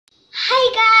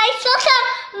guys,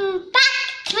 welcome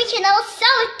back to my channel. So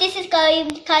this is going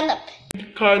to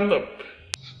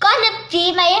gonna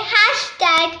be my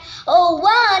hashtag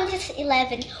 01 to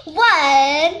 11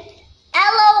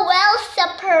 LOL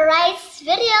surprise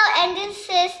video, and this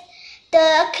is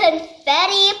the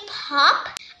confetti pop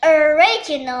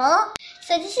original.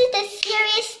 So this is the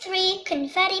series 3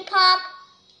 confetti pop,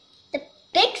 the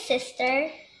big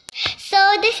sister. So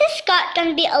this is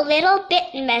gonna be a little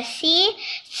bit messy,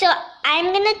 so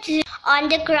I'm gonna do on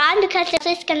the ground because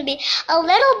it's gonna be a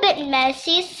little bit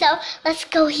messy. So let's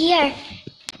go here.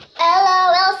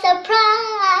 LOL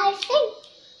surprise!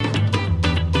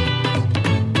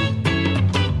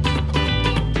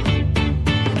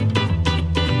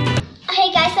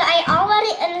 Okay guys, so I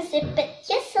already unzipped it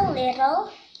just a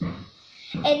little,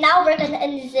 and now we're gonna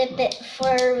unzip it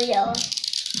for real.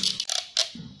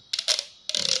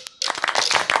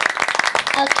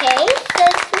 Okay, so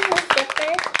this is the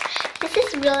zipper. This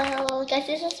is real, guys.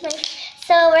 This is my.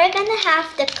 So we're gonna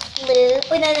have the clue.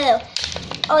 Oh no.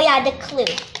 Oh yeah, the clue.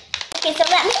 Okay, so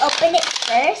let me open it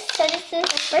first. So this is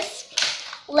the first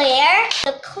layer.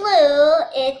 The clue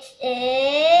is.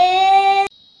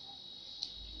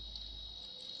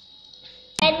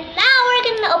 And now we're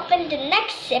gonna open the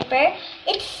next zipper.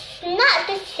 It's not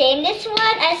the same. This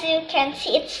one, as you can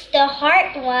see, it's the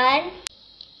heart one.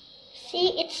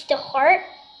 See, it's the heart.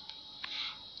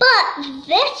 But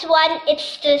this one,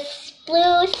 it's the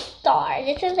blue star.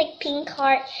 This is like pink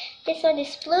heart. This one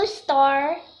is blue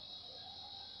star.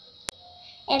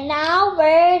 And now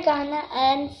we're gonna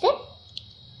unzip.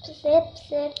 Zip,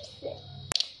 zip, zip.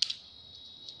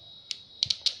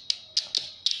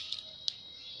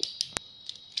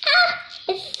 Ah!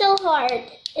 It's so hard.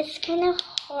 It's kind of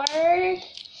hard.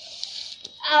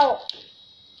 Ow.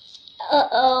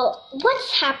 Uh-oh.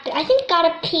 What's happened? I think got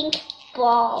a pink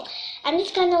ball. I'm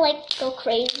just gonna like go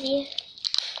crazy.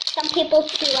 Some people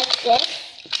do like this.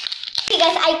 Okay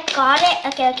guys, I got it.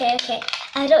 Okay.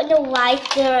 I don't know why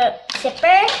the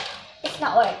zipper is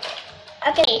not working.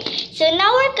 Okay, so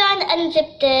now we're gonna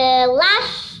unzip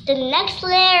the next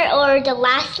layer or the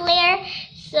last layer.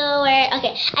 So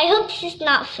okay. I hope this is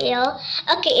not fail.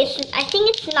 Okay, I think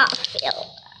it's not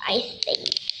fail. I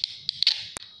think.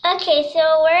 Okay,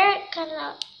 so we're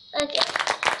gonna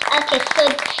Okay, so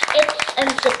it's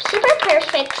unzipped super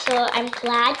perfect, so I'm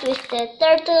glad with the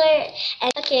third layer.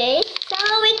 Okay, so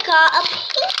we got a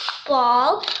pink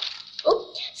ball.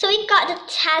 Oh, so we got the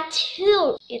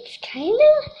tattoo. It's kind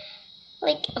of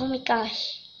like, oh my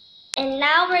gosh. And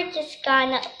now we're just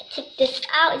gonna take this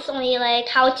out. It's only like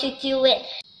how to do it.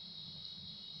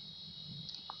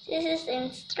 This is the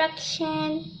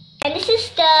instruction. And this is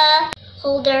the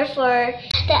holder for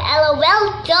the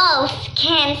LOL dolls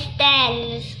can't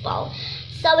stand this ball.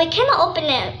 So we cannot open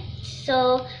it.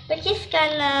 So we're just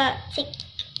gonna take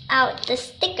out the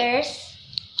stickers.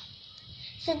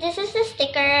 So this is the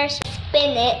stickers.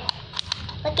 Spin it.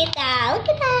 Look at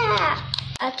that.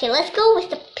 Okay, let's go with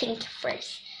the pink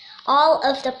first. All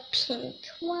of the pink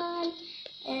one.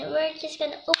 And we're just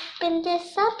gonna open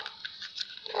this up.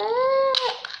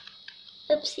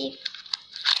 Oopsie.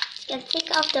 Gonna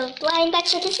take off the blind bag.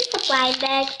 So this is the blind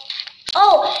bag.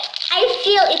 Oh, I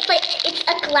feel it's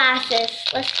a glasses.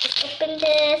 Let's just open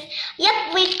this.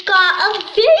 Yep, we got a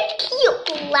very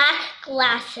cute black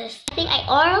glasses. I think I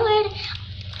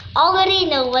already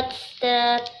know what's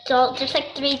the doll. There's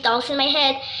like 3 dolls in my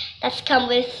head that's come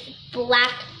with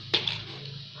black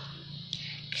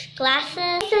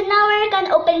glasses. So now we're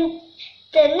gonna open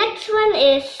the next one.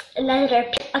 Is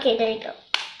another. Okay, there you go.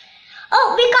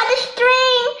 Oh, we got the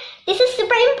string. This is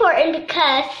super important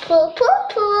because pull.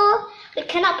 We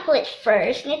cannot pull it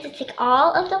first. We need to take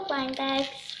all of the blind bags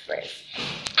first.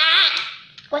 Ah!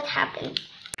 What happened?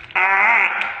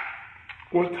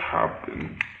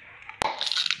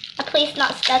 Please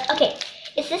not stuck. Okay,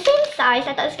 it's the same size.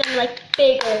 I thought it was gonna be like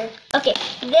bigger. Okay,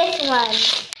 this one.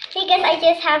 Hey guys, I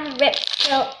just have ripped.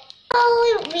 So,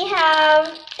 we have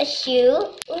a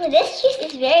shoe. Ooh, this shoe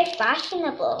is very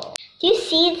fashionable. Do you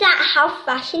see that? How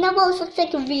fashionable? It looks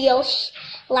like real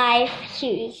life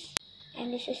shoes.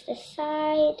 And this is the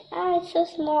side. Ah, it's so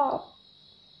small.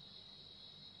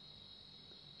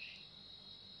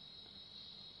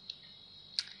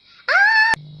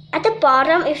 Ah! At the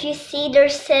bottom, if you see, there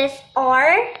says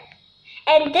R.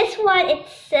 And this one,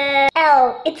 it's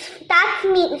L. That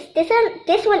means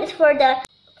this one is for the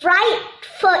right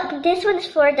foot. This one is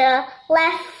for the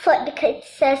left foot because it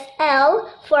says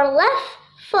L for left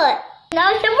foot.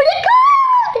 Now it's really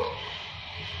cold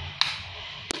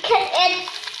because it's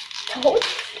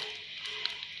toast.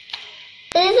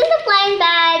 This is a blind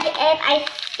bag, and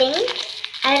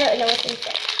I don't know what's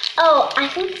inside. Oh, I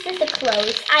think this is the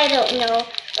clothes. I don't know.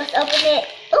 Let's open it.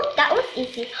 Oh, that was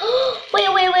easy. Wait.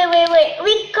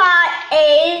 We got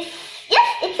a...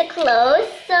 Yes, it's a clothes.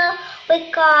 So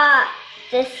we got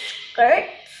the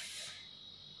skirts.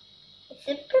 It's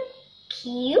super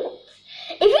cute.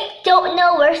 If you don't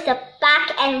know where's the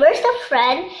back and where's the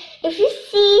front, if you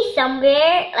see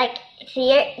somewhere like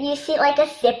here, you see like a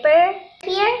zipper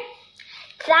here,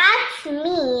 that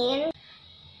means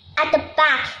at the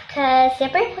back, because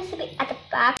zipper is supposed to be at the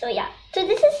back. So yeah, so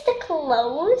this is the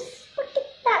clothes. Look at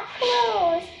that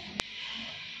clothes.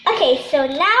 Okay, so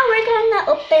now we're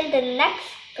gonna open the next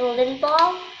golden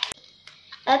ball.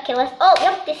 Okay, let's, oh,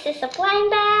 yep, this is a blind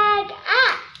bag.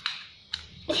 Ah,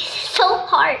 this is so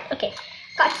hard. Okay,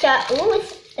 gotcha. Ooh,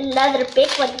 it's another big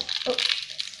one.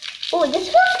 Oh, this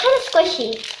feels kind of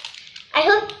squishy. I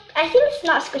think it's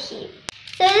not squishy.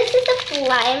 So this is the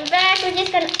blind bag. We're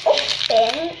just gonna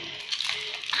open.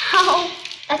 Oh,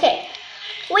 okay.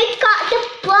 We got the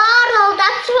bottle.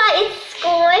 That's why it's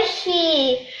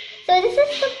squishy. So this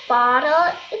is the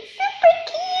bottle. It's super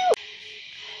cute.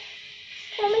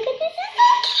 Oh my god, this is so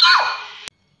cute.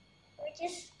 We're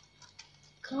just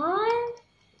gone.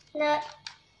 No.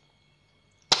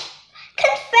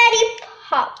 Confetti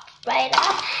pop right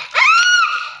off.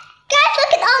 Guys,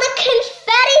 look at all the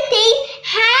confetti they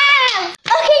have.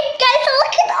 Okay, guys, so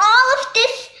look at all of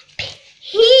this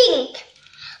pink.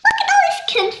 Look at all this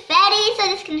confetti. So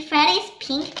this confetti is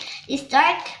pink, this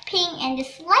dark pink, and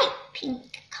this light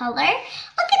pink color.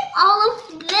 Look at all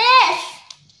of this.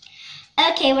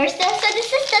 Okay, so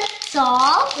this is the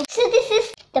doll. So this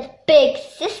is the big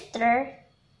sister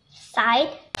side.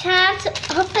 Time to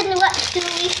open. What do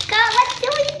we got? What do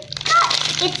we got?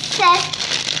 It says,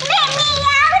 let me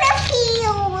out of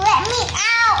here. Let me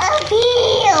out of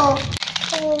here.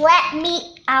 Let me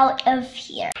out of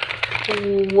here.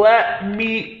 Let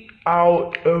me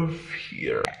out of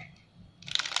here.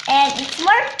 And it's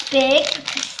more big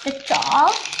because it's the doll.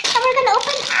 And we're gonna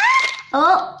open.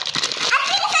 Oh, I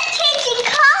think it's a changing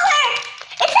color.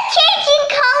 It's a changing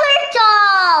color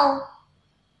doll.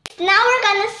 Now we're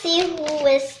gonna see who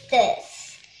is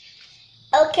this.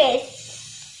 Okay,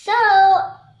 so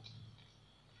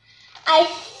I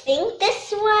think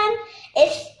this one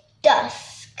is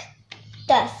Dusk.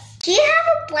 She have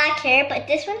a black hair, but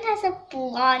this one has a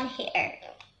blonde hair.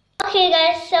 Okay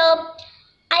guys, so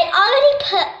I already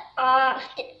put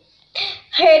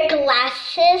her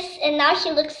glasses and now she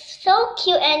looks so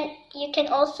cute, and you can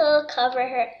also cover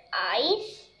her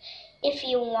eyes if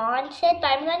you want it, but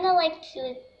I'm gonna like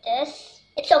do this.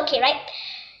 It's okay, right?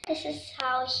 This is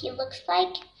how she looks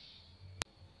like.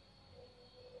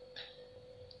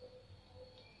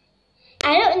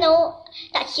 I don't know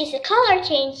that she's a color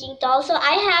changing doll, so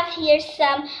I have here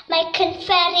some my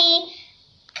confetti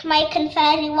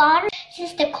water.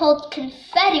 This is the cold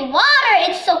confetti water.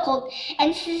 It's so cold.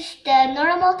 And this is the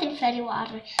normal confetti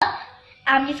water.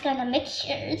 I'm just gonna make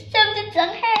sure something's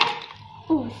on her.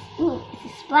 Ooh, it's a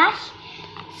splash.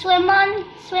 Swim on,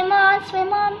 swim on,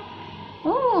 swim on.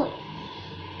 Ooh.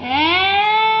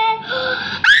 And look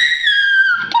at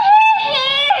her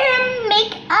hair, her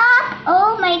makeup.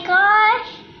 Oh my gosh.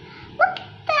 Look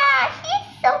at that. She's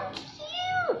so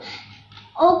cute.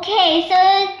 Okay, so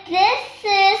this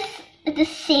is the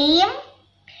same.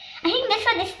 I think this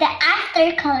one is the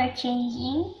after color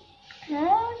changing.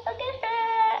 Oh, look at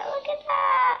her. Look at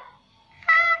that.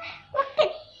 Look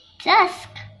at Dusk.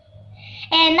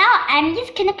 And now I'm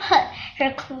just gonna put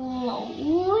her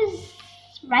clothes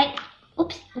right.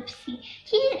 Oopsie.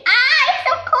 It's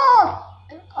so cold.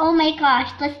 Oh my gosh,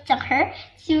 let's tuck her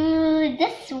to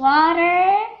this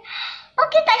water.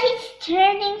 Look at that, she's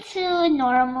turning to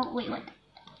normal. Wait, what?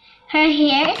 Her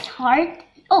hair is hard.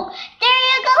 Oh, there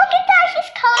you go. Look at that,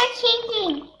 she's color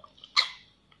changing.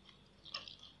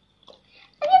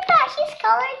 Look at that, she's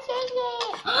color changing.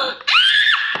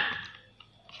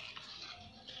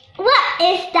 What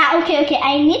is that? Okay,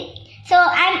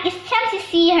 it's time to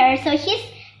see her. So she's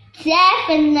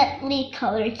definitely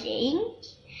color changed.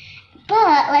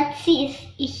 But let's see if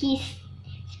she's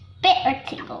spit or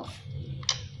tingles.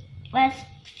 Let's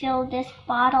fill this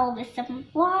bottle with some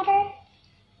water.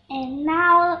 And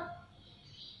now,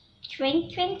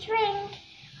 drink.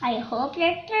 I hope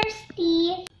you're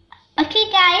thirsty.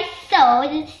 Okay guys, so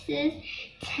this is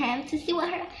time to see what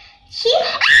her... Squeeze!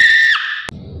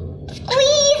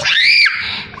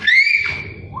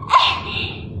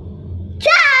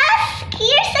 Dusk!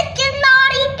 You're such a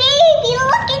naughty baby!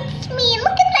 Look at me!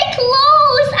 Look at my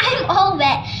clothes! I'm all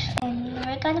wet. And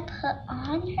we're gonna put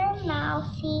on her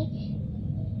mousey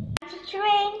to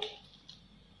drink.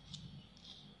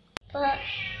 But,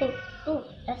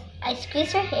 I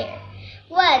squeeze her hair.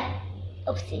 1,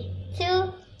 Oopsie.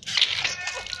 2.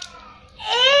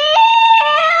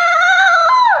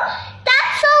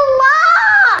 That's a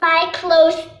lot! My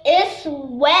clothes is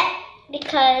wet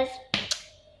because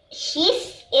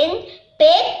he's in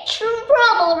big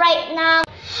trouble right now.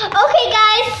 Okay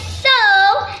guys, so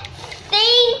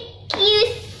thank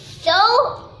you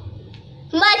so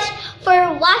much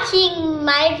for watching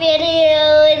my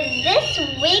video this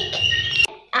week.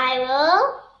 I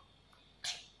will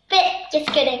just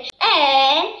kidding.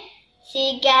 And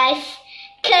see you guys.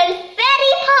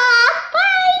 Confetti pop!